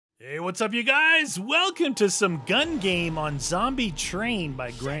Hey, what's up, you guys? Welcome to some gun game on Zombie Train by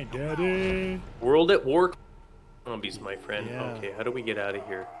Granddaddy. World at War zombies, my friend. Yeah. Okay, how do we get out of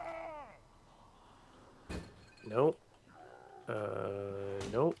here? Nope.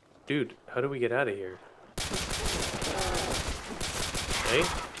 Nope. Dude, how do we get out of here? Hey?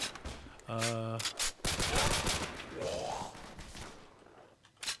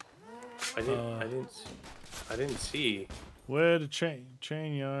 I didn't see. Where the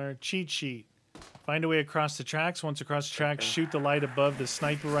train yard? Cheat sheet. Find a way across the tracks. Once across the tracks, shoot the light above. The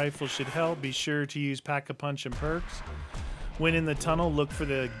sniper rifle should help. Be sure to use Pack-a-Punch and perks. When in the tunnel, look for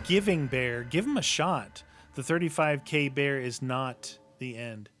the giving bear. Give him a shot. The 35k bear is not the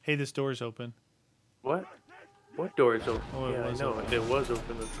end. Hey, this door's open. What? What door is open? Oh, yeah, I know. open. It was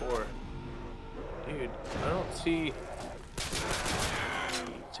open before. Dude, I don't see...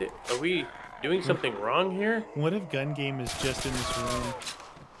 Are we doing something wrong here? What if gun game is just in this room?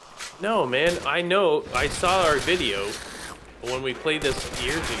 No, man. I know. I saw our video when we played this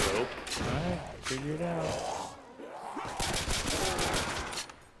years ago. Alright, figure it out.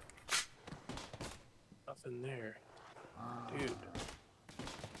 Nothing there. Dude.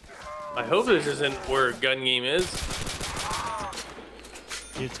 I hope this isn't where gun game is.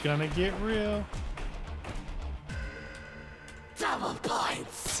 It's gonna get real. Double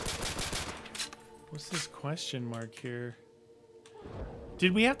points. What's this question mark here?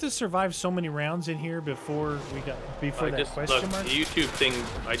 Did we have to survive so many rounds in here before we got that question mark? The YouTube thing.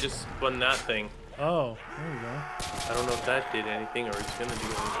 I just spun that thing. Oh, there we go. I don't know if that did anything or it's gonna do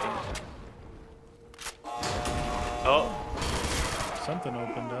anything. Oh, Something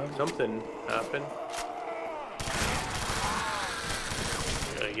opened up. something happened.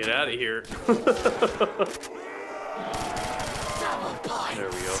 Gotta get out of here. Double points. There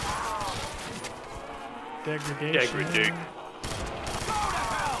we go. Degradation. Degradation.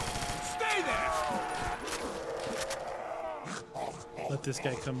 Stay there. Let this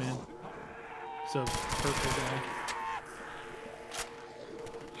guy come in. So purple guy.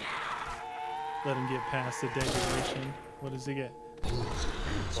 Let him get past the degradation. What does he get?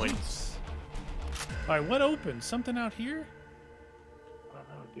 Points. All right, what opened? Something out here? I don't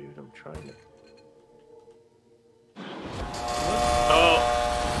know, dude. I'm trying to. Oh,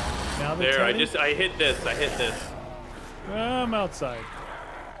 Now the there. teddy? I hit this. I hit this. I'm outside.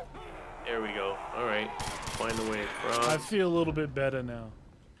 There we go. All right. Find a way I across. feel a little bit better now.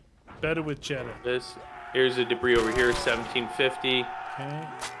 Better with cheddar. This. Here's the debris over here. 1750. Okay.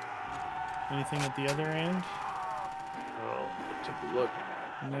 Anything at the other end? Oh, take a look.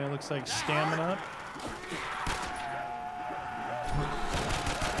 And there looks like stamina.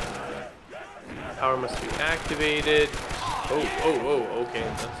 Power must be activated. Oh, okay.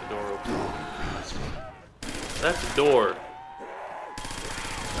 That's the door open. That's the door.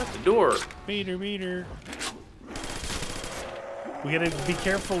 That's the door. Beater. We gotta be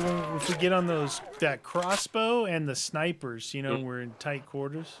careful if we get on that crossbow and the snipers. You know, we're in tight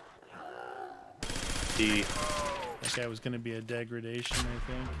quarters. That guy was gonna be a degradation, I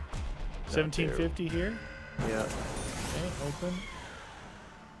think. 1750 here. Yeah. Okay, open.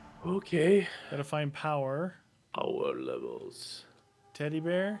 Okay. Gotta find power. Power levels. Teddy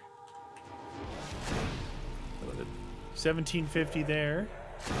bear. 1750 there.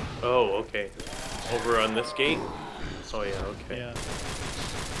 Oh, okay. Over on this gate? Oh, yeah, okay. Yeah.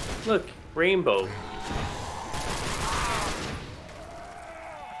 Look, rainbow.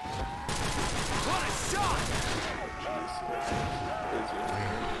 What a shot.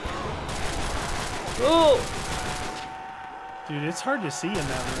 Oh! Dude, it's hard to see in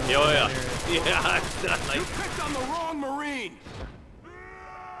that room. Oh, yeah. There. Yeah, it's not You like... picked on the wrong Marine.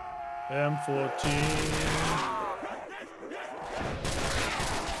 M14.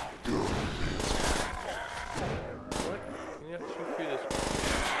 What? Yeah, shoot through this.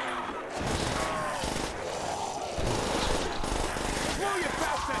 Blow your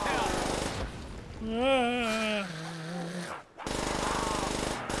best to hell. Ah.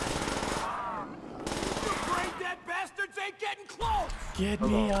 Brain dead bastards ain't getting close. Get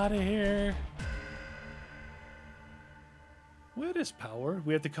me out of here. What is power?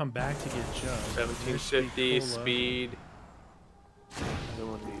 We have to come back to get jumped. 1750 There's speed.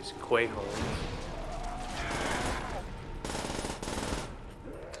 Another one of these Quahos.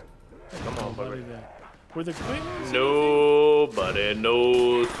 Come on, buddy. Were the quick? Nobody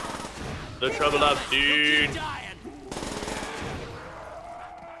knows the trouble I've seen. Dying.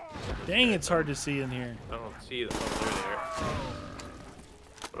 Dang, it's hard to see in here. I don't see them. Oh, they're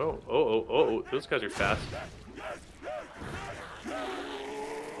there. Oh, those guys are fast.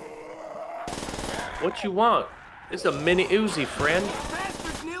 What you want? It's a mini Uzi, friend.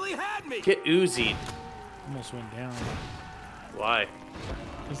 Bastards nearly me! Get Uzi'd. Almost went down. Why?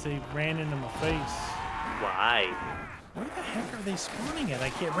 Because they ran into my face. Why? Where the heck are they spawning at? I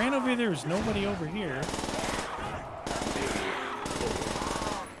can't. Ran over here. There was nobody over here.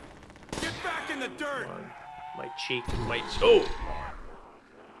 Get back in the dirt! Come on. My cheek, my... Oh!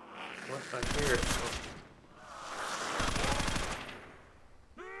 What? I hear it.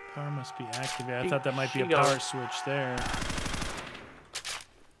 Power must be activated. I thought that might be a She power goes. switch there.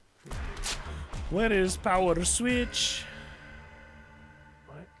 Where is power switch?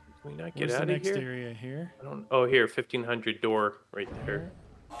 What? Can we not get Where's out the of next here? area here? I don't... Oh, here, 1500 door right there.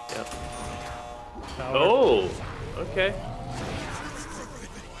 Yep. Power. Oh! Okay.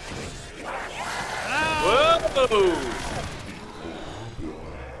 Whoa!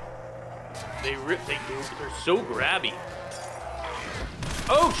 They're so grabby.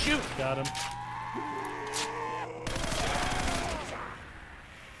 Oh, shoot! Got him.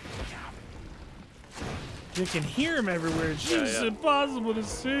 You can hear him everywhere. It's just yeah. impossible to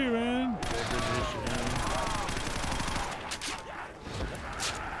see, man.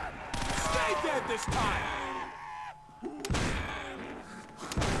 Stay dead this time!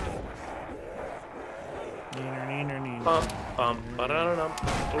 Neener, neener, neener. Ba-da-da-dum.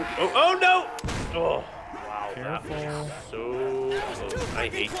 Oh, no! Oh, wow. That Careful. was so close. I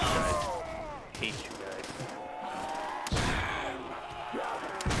hate you guys. Hate you guys.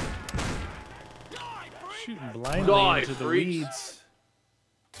 Shooting blindly Die, into the freaks. weeds.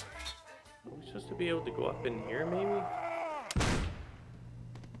 Are we supposed to be able to go up in here, maybe?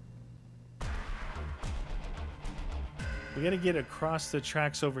 We gotta get across the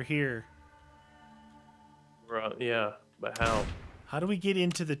tracks over here. Yeah, but how? How do we get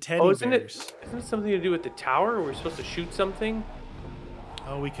into the teddy Oh, isn't bears? it something to do with the tower? We're supposed to shoot something?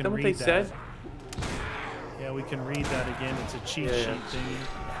 Oh, we Is can that what read they that. said? Yeah, we can read that again. It's a cheat Yeah, sheet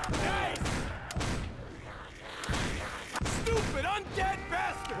yeah. thingy. Stupid undead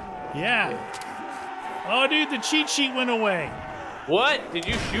bastard! Yeah. Oh, dude, the cheat sheet went away. What? Did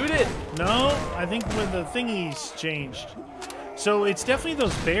you shoot it? No, I think when the thingies changed. So it's definitely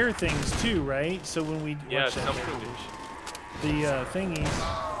those bear things too, right? So when we Yeah, watch that something. degradation. The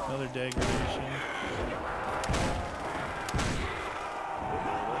thingies, another degradation.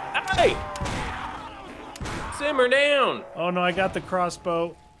 Hey! Simmer down! Oh no, I got the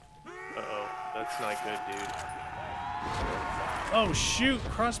crossbow. Uh-oh, that's not good, dude. Oh shoot,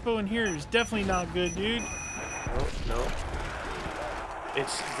 crossbow in here is definitely not good, dude. No.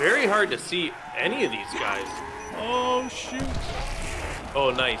 It's very hard to see any of these guys. Oh shoot. Oh,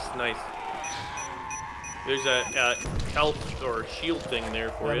 nice. There's a health or shield thing there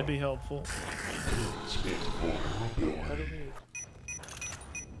for That'll you. be helpful. How do we...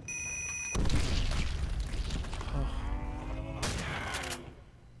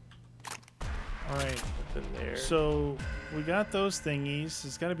 All right. What's in there? So we got those thingies.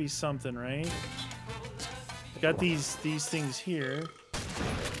 There's got to be something, right? We got these things here.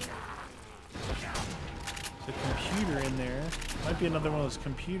 There's a computer in there. Might be another one of those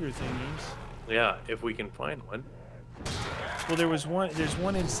computer thingies. Yeah, if we can find one. Well, there's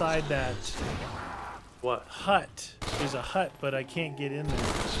one inside that What? hut. There's a hut, but I can't get in there.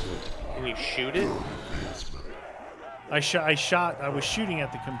 Can you shoot it? I was shooting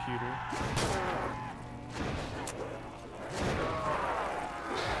at the computer.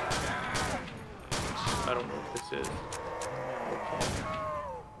 I don't know what this is.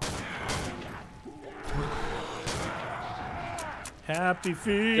 Happy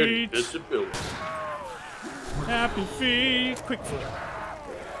feet. Invisibility. Happy feet. Quick foot.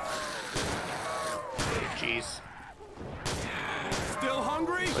 Oh, jeez. Still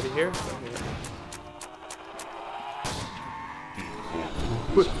hungry? What in here?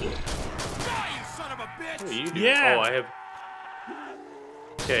 Die, you son of a bitch! What are you doing? Yeah. Oh, I have...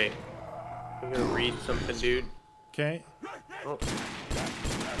 Okay. I'm gonna read something, dude. Okay. Oh,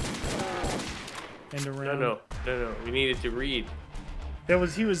 And around. no. We needed to read.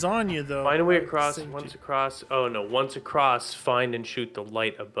 He was on you though. Find a way across. Safety. Once across. Oh, no. Once across, find and shoot the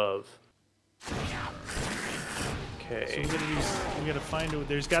light above. So Okay. we gotta find it.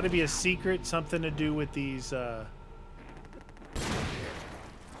 There's got to be a secret, something to do with these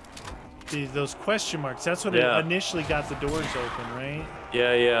those question marks. That's what Yeah. initially got the doors open, right?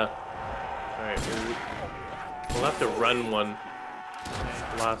 Yeah. Alright, we'll have to run one.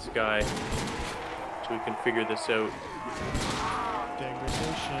 Last guy. So we can figure this out.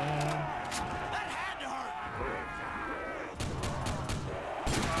 Degradation.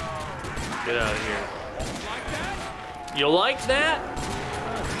 Get out of here. Like that? You like that?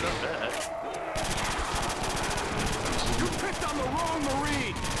 Oh, it's not bad. You picked on the wrong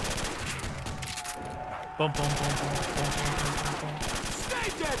Marine! Bum, bum, bum, bum, bum, bum, bum, bum, bum. Stay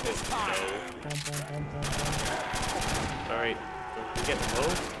dead this time. Bum, bum, bum, bum, bum. Alright. We getting low?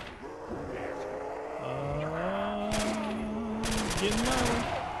 Getting low.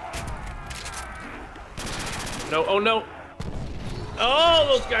 No, oh no! Oh,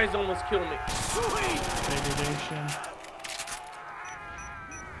 those guys almost killed me. Sweet. Degradation.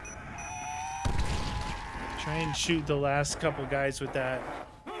 Try and shoot the last couple guys with that.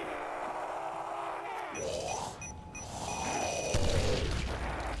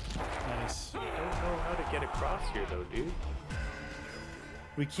 Nice. I don't know how to get across here though, dude.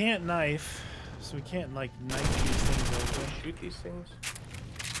 We can't knife, so we can't like knife these things open. Shoot these things?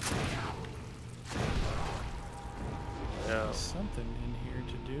 No. There's something in here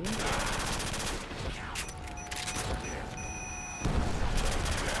to do. Is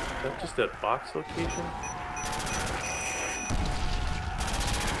that just a box location?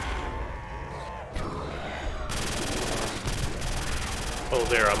 Oh,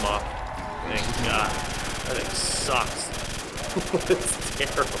 there, I'm off. Thank God. That thing sucks. It's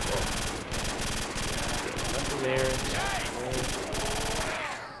terrible. Nothing there.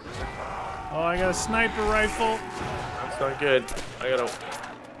 Oh, I got a sniper rifle. That's not good. I gotta...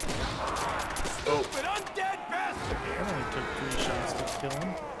 Oh, Stupid undead bastard. I only took 3 shots to kill him.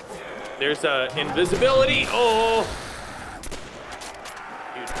 there's invisibility. Oh!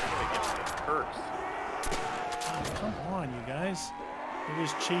 Dude, I gotta get some perks. Oh, come on, you guys. They're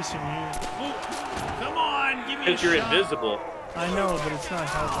just chasing you. Ooh, come on, give me a Because you're shot. invisible. I know, but it's not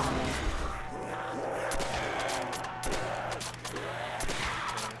helping me.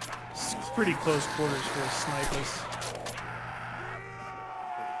 It's pretty close quarters for a snipers.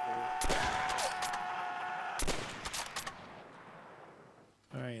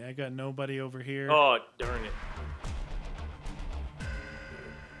 Alright, I got nobody over here. Oh, darn it.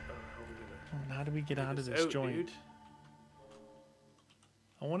 How do we get out of this this out, joint? dude.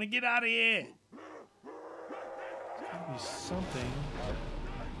 I want to get out of here. There's gotta be something.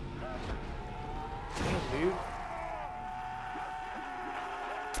 Damn, dude.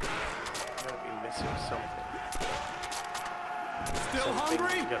 Gotta be missing something. Still Something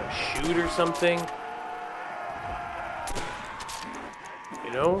hungry? you gotta shoot or something.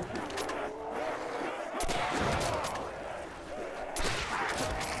 You know?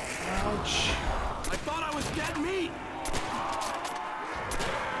 Ouch. I thought I was dead meat.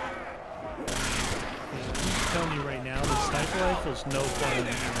 I'm telling you right now, the sniper rifle's no fun in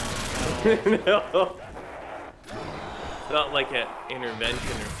here. No. Not like an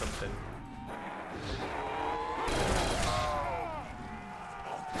intervention or something.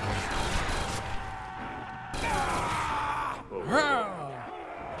 Whoa, whoa,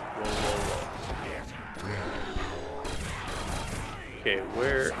 whoa. Okay,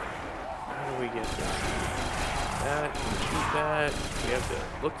 where? How do we get this? That, shoot that. We have to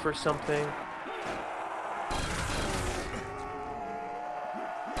look for something.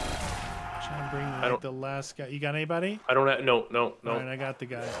 Try and bring I like, don't- the last guy. You got anybody? I don't have. No, no, no. Alright, I got the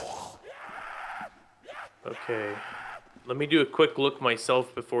guy. Okay. Let me do a quick look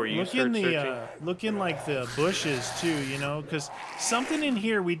myself before you Look start in the searching. look in like the bushes too, you know, because something in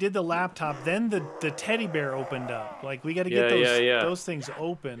here. We did the laptop, then the teddy bear opened up. Like we got to get Yeah. those things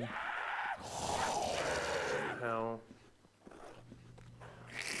open. How?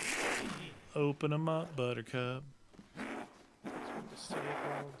 Open them up, Buttercup.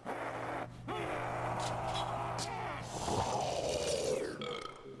 Disable.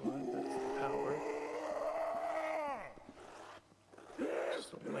 Power.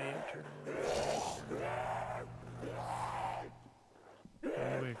 Just a lantern.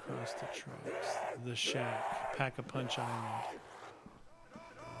 All the way across the tracks. The shack. Pack-a-Punch Island.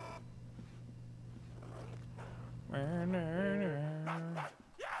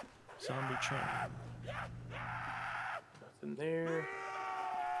 Zombie train. Nothing there.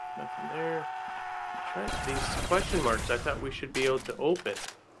 Nothing there. These question marks, I thought we should be able to open.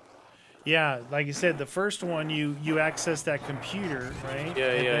 Yeah, like you said, the first one you access that computer, right? Yeah,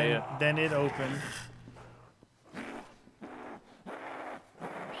 And yeah, then, yeah. Then it opened.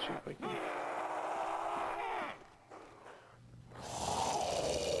 See if I can.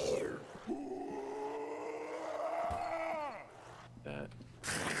 That.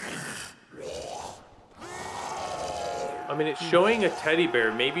 I mean, it's showing a teddy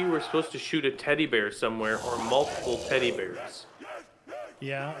bear. Maybe we're supposed to shoot a teddy bear somewhere or multiple teddy bears.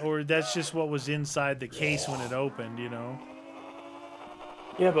 Yeah, or that's just what was inside the case when it opened, you know?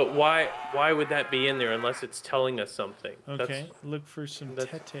 Yeah, but why would that be in there unless it's telling us something? Okay, look for some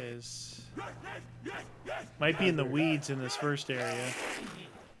that's- tetes. Might be in the weeds in this first area.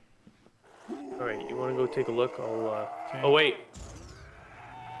 All right, you want to go take a look? I'll. Okay. Oh wait,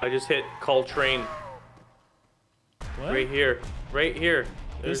 I just hit call train. What? Right here, right here.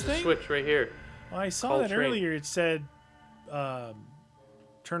 There's This a thing? switch right here. Well, I saw Call that train. earlier. It said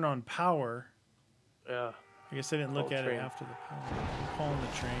turn on power. Yeah. I guess I didn't look Call at train. it after the power. I'm calling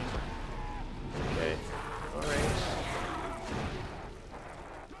the train. Okay. All right.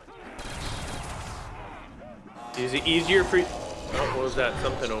 Is it easier for you? Oh, what was that?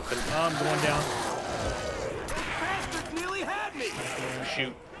 Something open. Oh, I'm going down. Bastard nearly had me.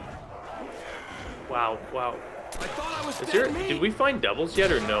 Shoot. Wow. Wow. I thought I was Is dead there? meat. Did we find doubles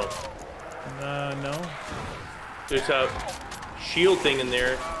yet or no? No. There's a shield thing in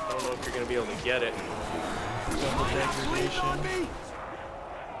there. I don't know if you're gonna be able to get it. Double Sleep on degradation. me.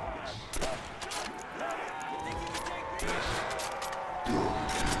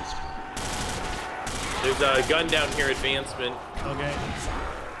 There's a gun down here, advancement, Okay.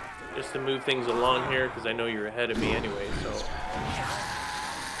 just to move things along here, because I know you're ahead of me anyway, so.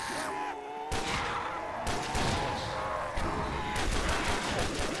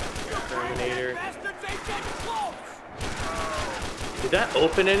 Terminator. Bastards ain't that close. Did that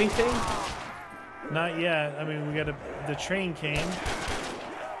open anything? Not yet. I mean, we got the train came.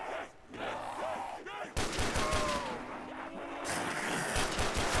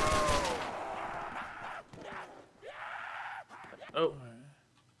 Oh.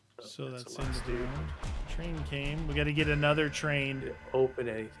 So that's the last inbound. Train came. We got to get another train, Did it open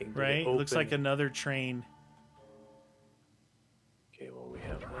anything? Did it right? Looks like open- another train. Okay, well, we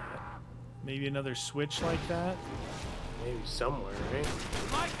have that. Maybe another switch like that. Maybe somewhere, right?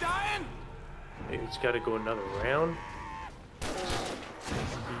 Am I dying? Maybe it's got to go another round. There's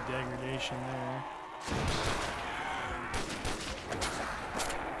a big degradation there.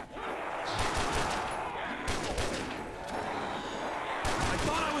 I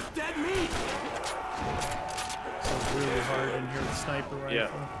thought I was dead meat. So it's really hard in here with sniper rifle. Yeah.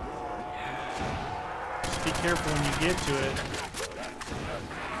 Just be careful when you get to it.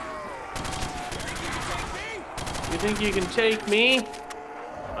 You think you can take me?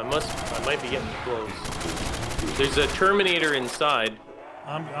 I might be getting close. There's a Terminator inside.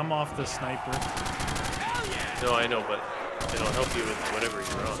 I'm off the sniper. No, I know, but it'll help you with whatever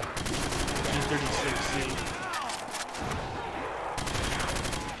you're on. G36C.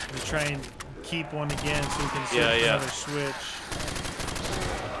 We try and keep one again so we can switch Yeah, yeah. another switch.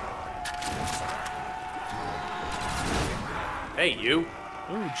 Hey, you.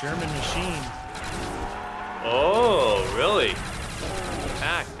 Ooh, German machine. Oh, really?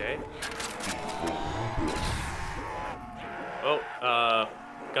 Packed, eh? Oh,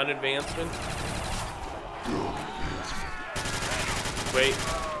 gun advancement. Wait.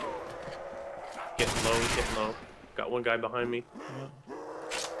 Getting low. Got one guy behind me.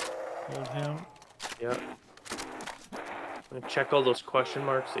 Hold him. Yeah. I'm gonna check all those question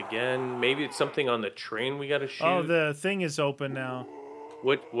marks again. Maybe it's something on the train we gotta shoot. Oh, the thing is open now.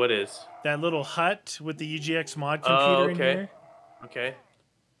 What is? That little hut with the UGX mod Oh, computer in okay. here. Okay.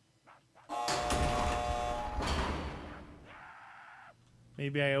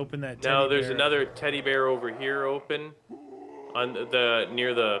 Maybe I open that. Now teddy there's bear. another teddy bear over here open on the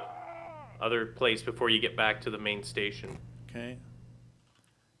near the other place before you get back to the main station. Okay.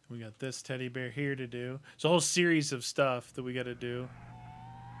 We got this teddy bear here to do. It's a whole series of stuff that we got to do.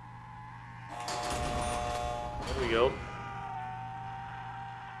 There we go.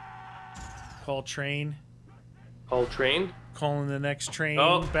 Call train. Call train. Calling the next train.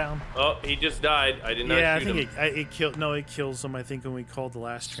 Oh. Bound. Oh, he just died. I did not Yeah, I shoot think him. it killed. No, it kills them. I think when we called the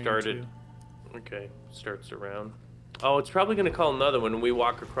last train. Started. Too. Okay, starts around. Oh, it's probably gonna call another one when we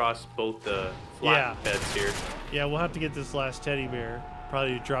walk across both the flat Yeah. beds here. Yeah, we'll have to get this last teddy bear.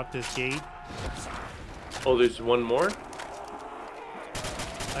 Probably drop this gate. Oh, there's one more?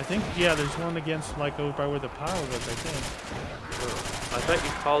 I think. Yeah, there's one against like over by where the power was. I think I thought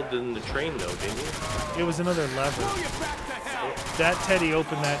you called in the train though, didn't you? it was another lever. Throw you back to hell. That teddy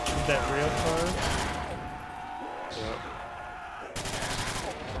opened that rail car. Yeah.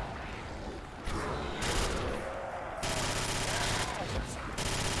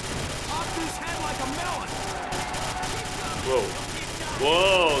 Off his head like a melon. Whoa.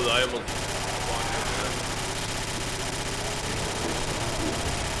 Whoa, I almost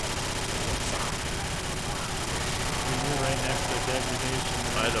We're right next to degradation.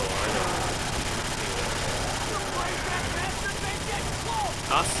 I know.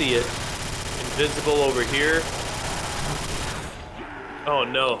 I see it. Invisible over here. Oh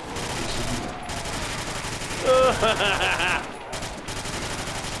no.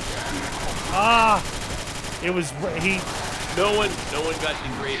 Ah! It was he. No one got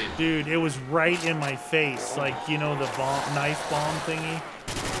degraded. Dude, it was right in my face. Like, you know, the bomb, knife bomb thingy.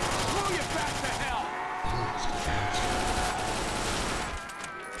 Throw you back to hell.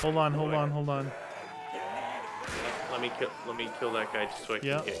 Hold on. Let me kill that guy just so I can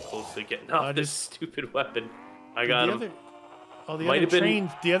Yep. get close to getting off this stupid weapon. I got him.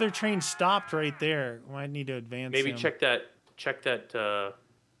 The other train stopped right there. Might need to advance. Maybe him. check that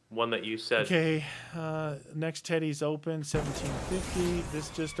one that you said. Okay, next Teddy's open, 1750. This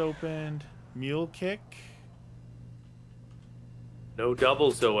just opened. Mule kick. No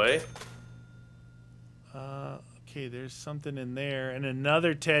doubles though, eh? Okay, there's something in there, and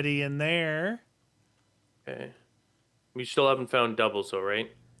another Teddy in there. Okay. We still haven't found doubles though,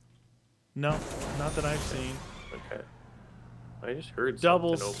 right? No, not that I've seen. Okay. I just heard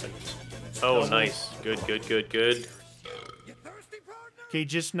Doubles. something open. Oh, Doubles. nice. Good. Okay,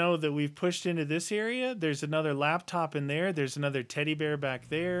 just know that we've pushed into this area. There's another laptop in there. There's another teddy bear back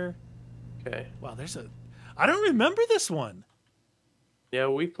there. Okay. Wow, I don't remember this one. Yeah,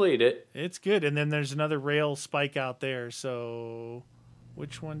 we played it. It's good. And then there's another rail spike out there. So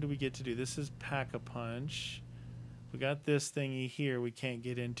which one do we get to do? This is Pack-a-Punch. We got this thingy here we can't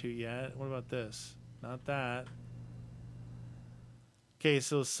get into yet. What about this? Not that. Okay,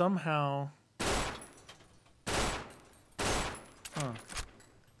 so somehow... Huh.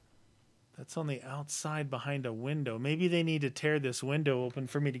 That's on the outside behind a window. Maybe they need to tear this window open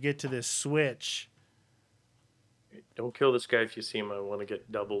for me to get to this switch. Don't kill this guy if you see him. I want to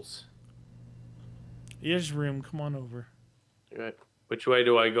get doubles. Here's room. Come on over. Okay. Which way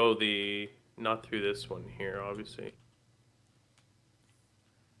do I go? Not through this one here, obviously.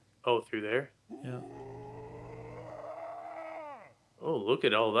 Oh, through there? Yeah. Oh, look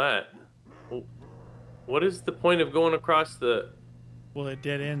at all that. Oh. What is the point of going across the... Well, it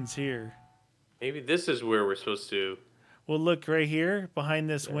dead ends here. Maybe this is where we're supposed to... Well, look right here behind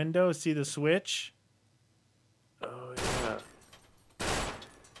this window. See the switch? Oh, yeah.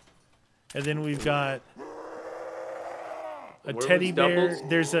 And then we've got a Where teddy was bear. doubles?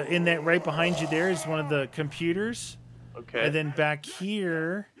 There's in that right behind you there is one of the computers. Okay. And then back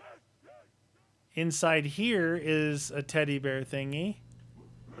here, inside here is a teddy bear thingy.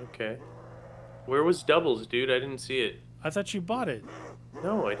 Okay. Where was doubles, dude? I didn't see it. I thought you bought it.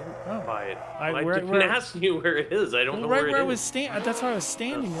 No, I didn't buy it. I where- didn't where- ask you where it is. I don't know Right where where I it was is. that's where I was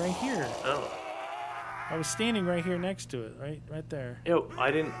standing right here. Oh. I was standing right here next to it, right there. Yo,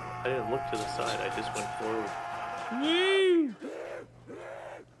 I didn't look to the side. I just went forward. Woo!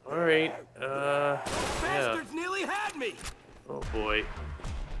 All right. Yeah. Bastards nearly had me. Oh boy.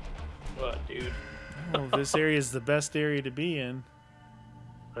 What, dude? I don't know if this area is the best area to be in.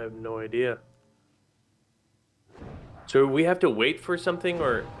 I have no idea. So we have to wait for something,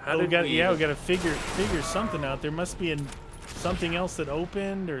 or how we did got we? we got to figure something out. There must be something else that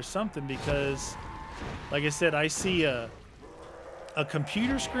opened or something, because like I said, I see a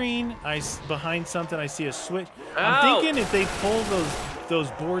computer screen. Behind something I see a switch. I'm Ow! thinking if they pull those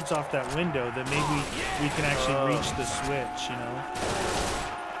boards off that window, that maybe we can actually reach the switch, you know.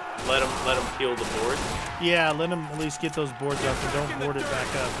 Let them peel the board. Yeah, let them at least get those boards off and don't board it back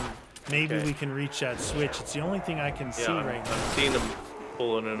up. And maybe Okay. we can reach that switch. It's the only thing I can see Yeah, right now. I'm seeing them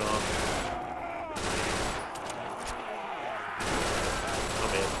pulling it off. Oh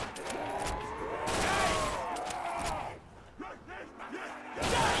man.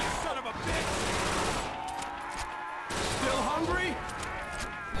 Son of a bitch. Still hungry?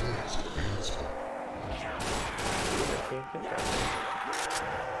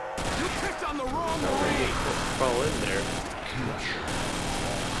 You picked on the wrong marine. Crawl in there.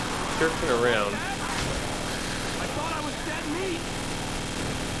 Surfing around. I thought I was dead meat.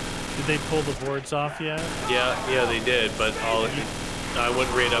 Did they pull the boards off yet? Yeah, they did, but I went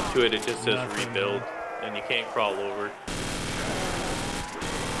right up to it. It just says Nothing. rebuild, and you can't crawl over.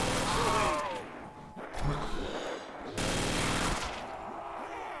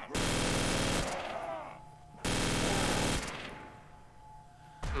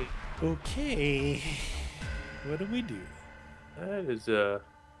 Okay. What do we do? That is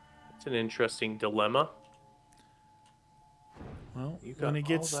it's an interesting dilemma. Well, You got when it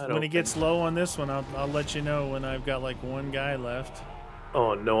gets all that when it open. gets low on this one, I'll let you know when I've got like one guy left.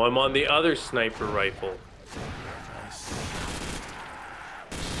 Oh no, I'm on the other sniper rifle. Nice. Get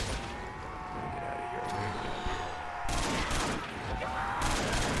out of here.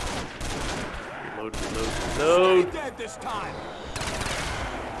 Reload. Stay dead this time.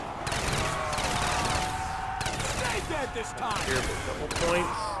 Stay dead this time. Here for a couple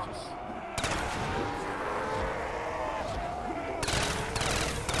points.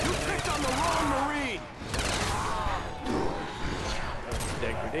 You picked on the wrong marine.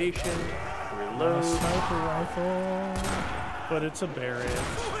 activation. A Reload. sniper rifle, but it's a Barrett.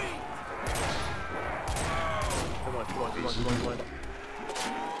 Come on, come on, come on, come on, come on.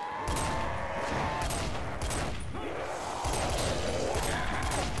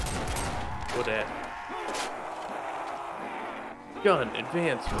 What at? Gun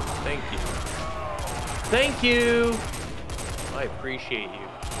advancement. Thank you. Thank you. I appreciate you.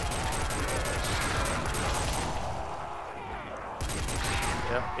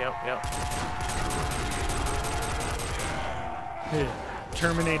 Yep. Hey,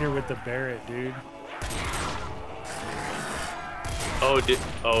 Terminator with the Barrett, dude. Oh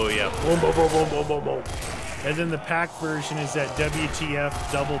yeah. Boom, boom, boom, boom, boom, boom, boom. And then the pack version is that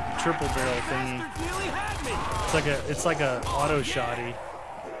WTF double triple barrel thingy. It's like a auto shotty.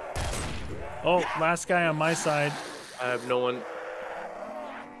 Oh, last guy on my side. I have no one.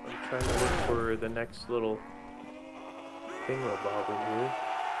 I'm trying to look for the next little thingamabob in here.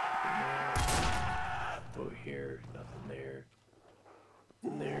 Oh, here, nothing there.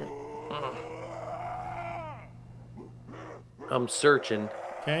 Nothing there. I'm searching.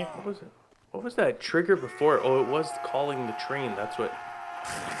 Okay. What was it? What was that trigger before? Oh, it was calling the train. That's what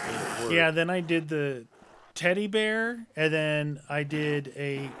made it work. Yeah, then I did the teddy bear, and then I did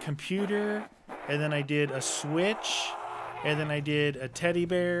a computer, and then I did a switch, and then I did a teddy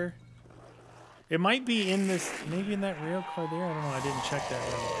bear. It might be in this, maybe in that rail car there. I don't know. I didn't check that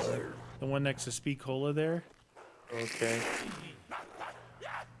rail car. The one next to Speed Cola there. Okay.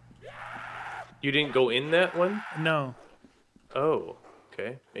 You didn't go in that one? No. Oh,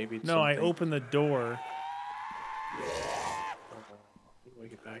 okay. Maybe it's No, I something. opened the door. How do I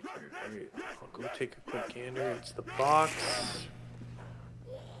get back here? Alright, I'll go take a quick gander. It's the box.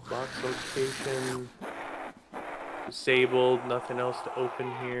 Box location. Disabled. Nothing else to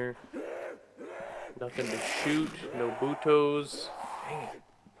open here. Nothing to shoot. No butos. Dang it.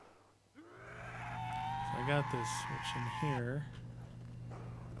 I got this switch in here.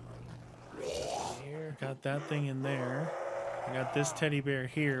 Here. I got that thing in there. I got this teddy bear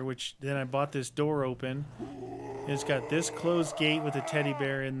here, which then I bought this door open. It's got this closed gate with a teddy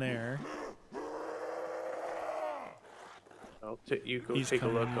bear in there. You go He's take a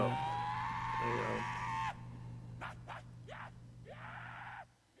look coming up. in.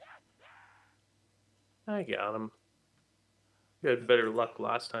 There you go. I got him. You had better luck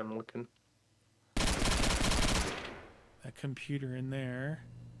last time looking. That computer in there.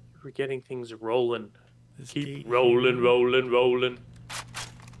 We're getting things rolling. This Keep gate rolling, here. rolling.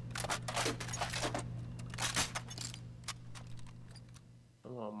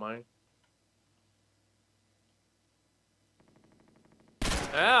 Oh my.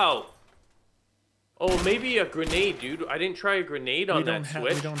 Ow! Oh, maybe a grenade, dude. I didn't try a grenade on that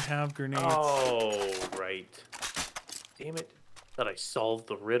switch. We don't have grenades. Oh, right. Damn it. Thought I solved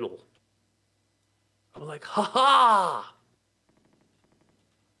the riddle. I'm like, ha-ha!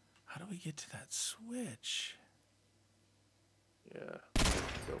 How do we get to that switch? Yeah,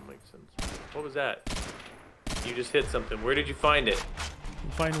 don't make sense. What was that? You just hit something. Where did you find it?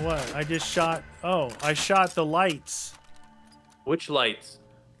 Find what? I just shot. Oh, I shot the lights. Which lights?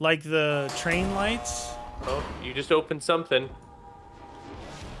 Like the train lights. Oh, you just opened something.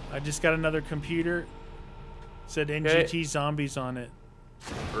 I just got another computer. It said NGT zombies on it.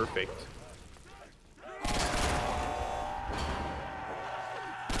 Perfect.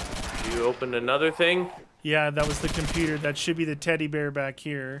 You opened another thing? Yeah, that was the computer. That should be the teddy bear back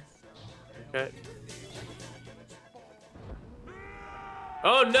here. Okay.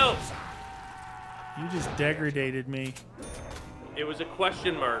 Oh no! You just degraded me. It was a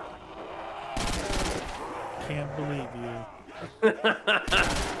question mark. Can't believe you.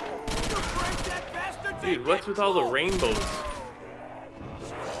 Dude, what's with all the rainbows?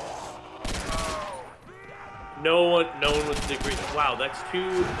 No one was agreed. Wow, that's 2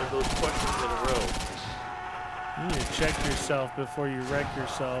 of those questions in a row. You need to check yourself before you wreck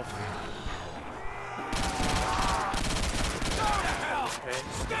yourself. Okay.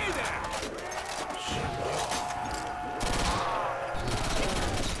 Stay there!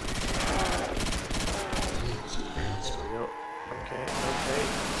 There we go. Okay.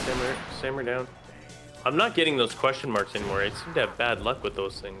 Simmer down. I'm not getting those question marks anymore. I seem to have bad luck with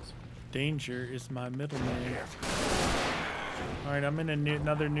those things. Danger is my middle name. Alright, I'm in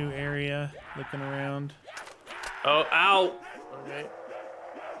another new area. Looking around. Oh, ow! Okay.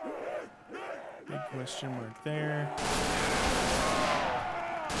 Big question mark there.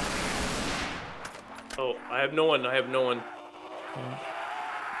 Oh, I have no one. Okay.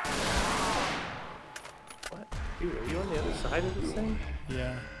 What? Dude, are you on the other side of this thing?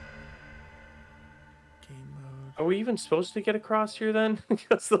 Yeah. Game mode. Are we even supposed to get across here then?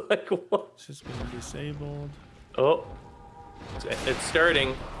 Because like what? It's just being disabled. Oh, it's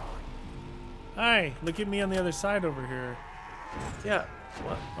starting. Hi, look at me on the other side over here. Yeah.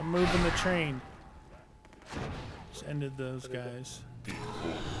 What? I'm moving the train. Just ended those guys.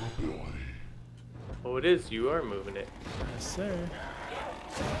 Oh, it is. You are moving it. Yes, sir.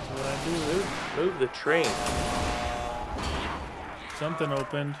 That's what I do. Move the train. Something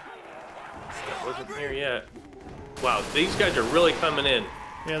opened. That wasn't here yet. Wow, these guys are really coming in.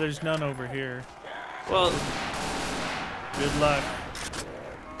 Yeah, there's none over here. Well, Good luck.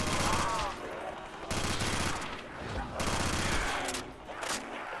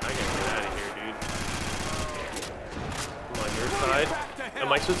 I gotta get out of here, dude. I'm on your side.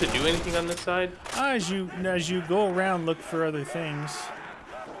 Am I supposed to do anything on this side? As you go around, look for other things.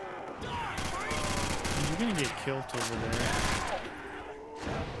 You're gonna get killed over there.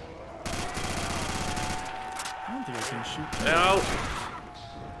 I don't think I can shoot. Ow!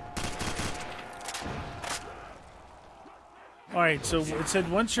 All right, so it said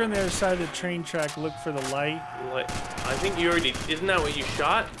once you're on the other side of the train track, look for the light. I think you already... Isn't that what you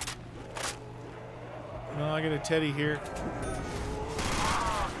shot? No, I got a teddy here.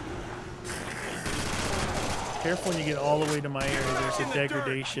 Careful when you get all the way to my area. There's a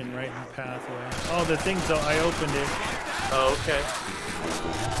degradation right in the pathway. Oh, the thing's though. I opened it. Oh, okay. I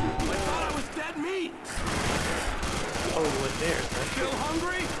thought I was dead meat. Oh, what there? Still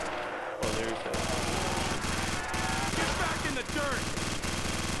hungry? Oh, there's that. Get back in the dirt.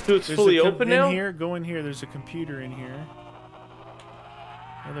 Dude, it's There's fully a open in now? here. Go in here. There's a computer in here.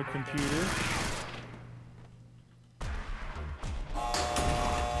 Another computer.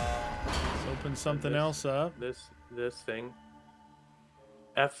 Let's open something else up. This thing.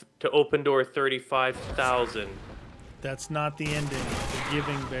 F to open door 35,000. That's not the ending. The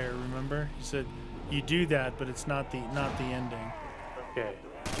giving bear. Remember? You said you do that, but it's not the ending. Okay.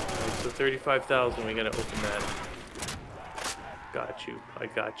 Alright, so 35,000. We gotta open that. Got you. I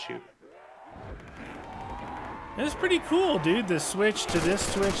got you. It's pretty cool, dude. The switch to this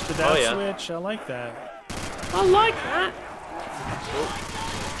switch to that Oh, yeah. switch. I like that. I like that.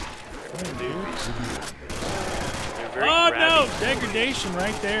 Yeah, dude. They're very Oh no! grabby. Degradation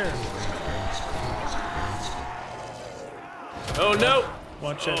right there. Oh no!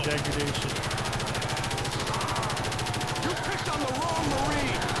 Watch that degradation. You picked on the wrong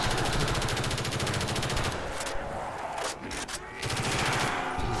Marine.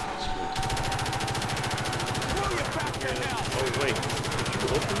 Throw you back to hell. Oh wait. Did you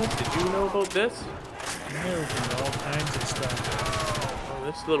open this? Did you know about this? I opened all kinds of stuff. Oh,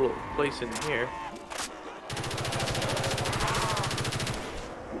 this little place in here.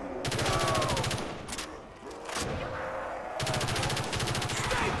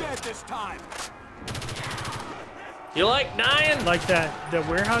 Stay dead this time. You like dying? Like that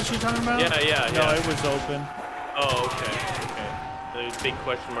warehouse you're talking about? Yeah, yeah, No, yeah. it was open. Oh, okay. The big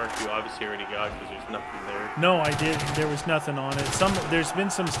question mark you obviously already got because there's nothing there. No, I did. There was nothing on it. There's been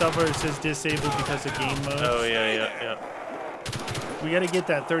some stuff where it says disabled because of game mode. Oh yeah. We got to get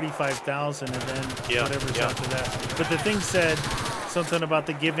that 35,000 and then whatever's after that. But the thing said something about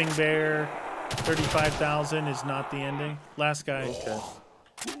the giving bear. 35,000 is not the ending. Last guy. Okay.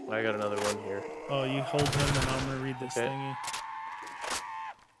 I got another one here. Oh, you hold him and I'm gonna read this Okay. thingy.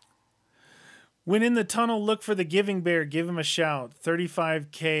 When in the tunnel, look for the giving bear. Give him a shout.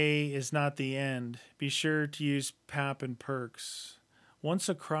 35K is not the end. Be sure to use PAP and perks. Once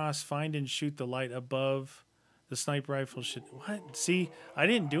across, find and shoot the light above. The sniper rifle should... What? See, I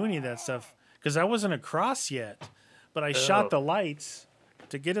didn't do any of that stuff because I wasn't across yet. But I shot the lights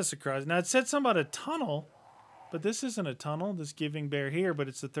to get us across. Now, it said something about a tunnel, but this isn't a tunnel, this giving bear here, but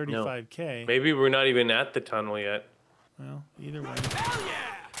it's the 35K. Maybe we're not even at the tunnel yet. Well, either way. Hell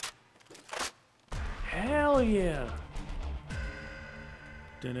yeah. Hell yeah.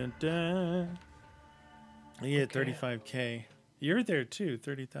 Dun-dun-dun. Yeah, 35K. You're there too,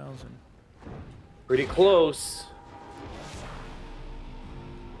 30,000. Pretty close.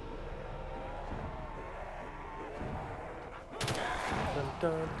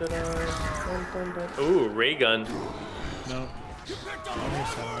 Ooh, ray gun. No.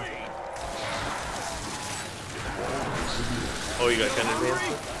 Oh, you got gun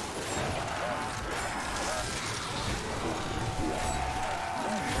advancement?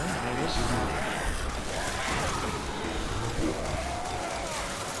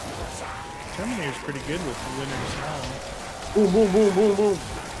 Terminator's pretty good with Winner's Helm. Boom, boom, boom, boom, boom.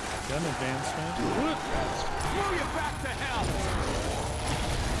 Gun advancement. Throw you back to hell.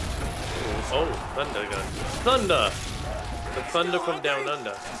 Oh, thunder gun. Thunder! The thunder from down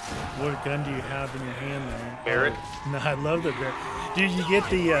under. What gun do you have in your hand there? Barrett. No, I love the Barrett. Dude, you get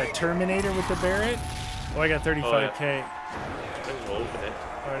the Terminator with the Barrett? Oh, I got 35K. Oh, yeah. We'll open it.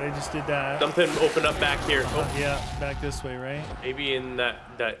 All right, I just did that. Something open up back here. Oh, Yeah, back this way, right? maybe in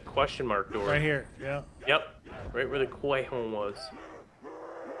that question mark door. Right here, yeah. Yep. Right where the koi home was.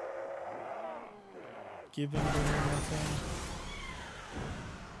 Give him the thing.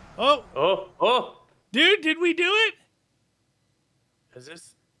 Oh, Oh! dude, did we do it? Is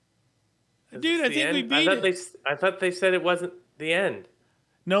this? Dude, I the think end? we beat it. I thought they said it wasn't the end.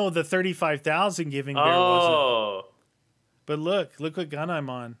 No, the 35,000 giving bear wasn't. Oh. But look what gun I'm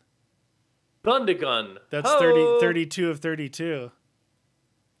on. Thunder gun. That's Ho! 32 of 32.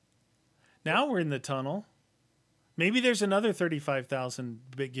 Now we're in the tunnel. Maybe there's another 35,000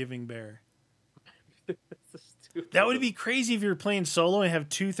 big giving bear. That would be crazy if you were playing solo and have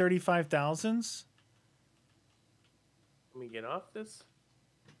two 35,000s. Let me get off this.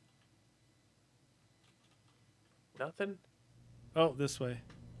 Nothing. Oh, this way.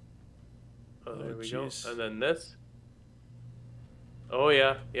 Oh, there Oh, we jeez. go. And then this. Oh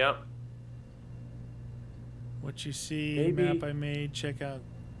yeah, yeah. What you see, Maybe. map I made, check out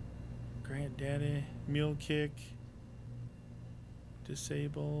Grant Daddy, Mule Kick,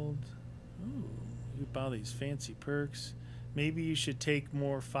 disabled. Ooh, you buy these fancy perks. Maybe you should take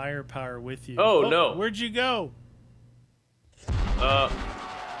more firepower with you. Oh, no. Where'd you go?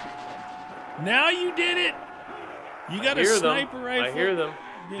 Now you did it! You got a Hear sniper them. rifle. I hear them.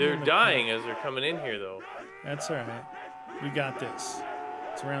 Get They're in the dying as they're coming in here, though. That's all right. We got this.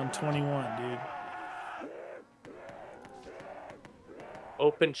 It's round 21, dude.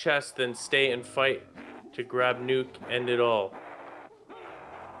 Open chest, then stay and fight to grab nuke, end it all.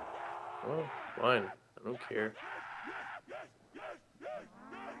 Oh, fine. I don't care.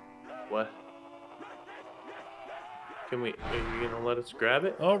 What? Are you gonna let us grab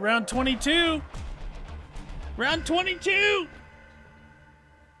it? Oh, round 22! Round 22!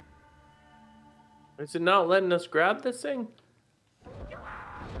 Is it not letting us grab this thing?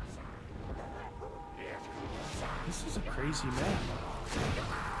 This is a crazy map.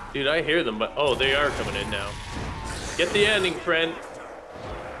 Dude, I hear them, but oh, they are coming in now. Get the ending, friend.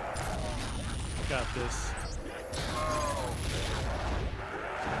 Got this.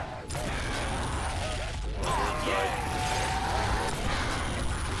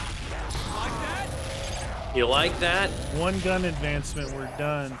 You like that? One gun advancement, we're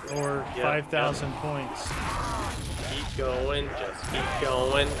done. Or Yeah, 5,000 points. Keep going, just keep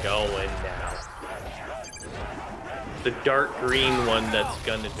going now. The dark green one that's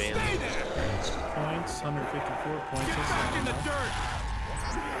gun advancement. Points, 154 points. Back in the That's dirt.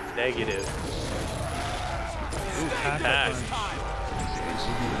 Negative. Ooh, pack Pack. a punch.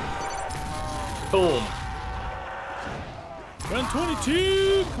 Boom. Round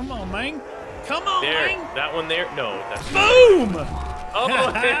 22! Come on, man. Come on, There. man. That one there? No, that's Boom!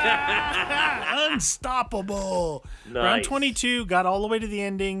 Oh, Unstoppable. Nice. Round 22, got all the way to the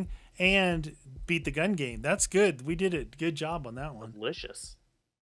ending and beat the gun game. That's good. We did it. Good job on that one. delicious.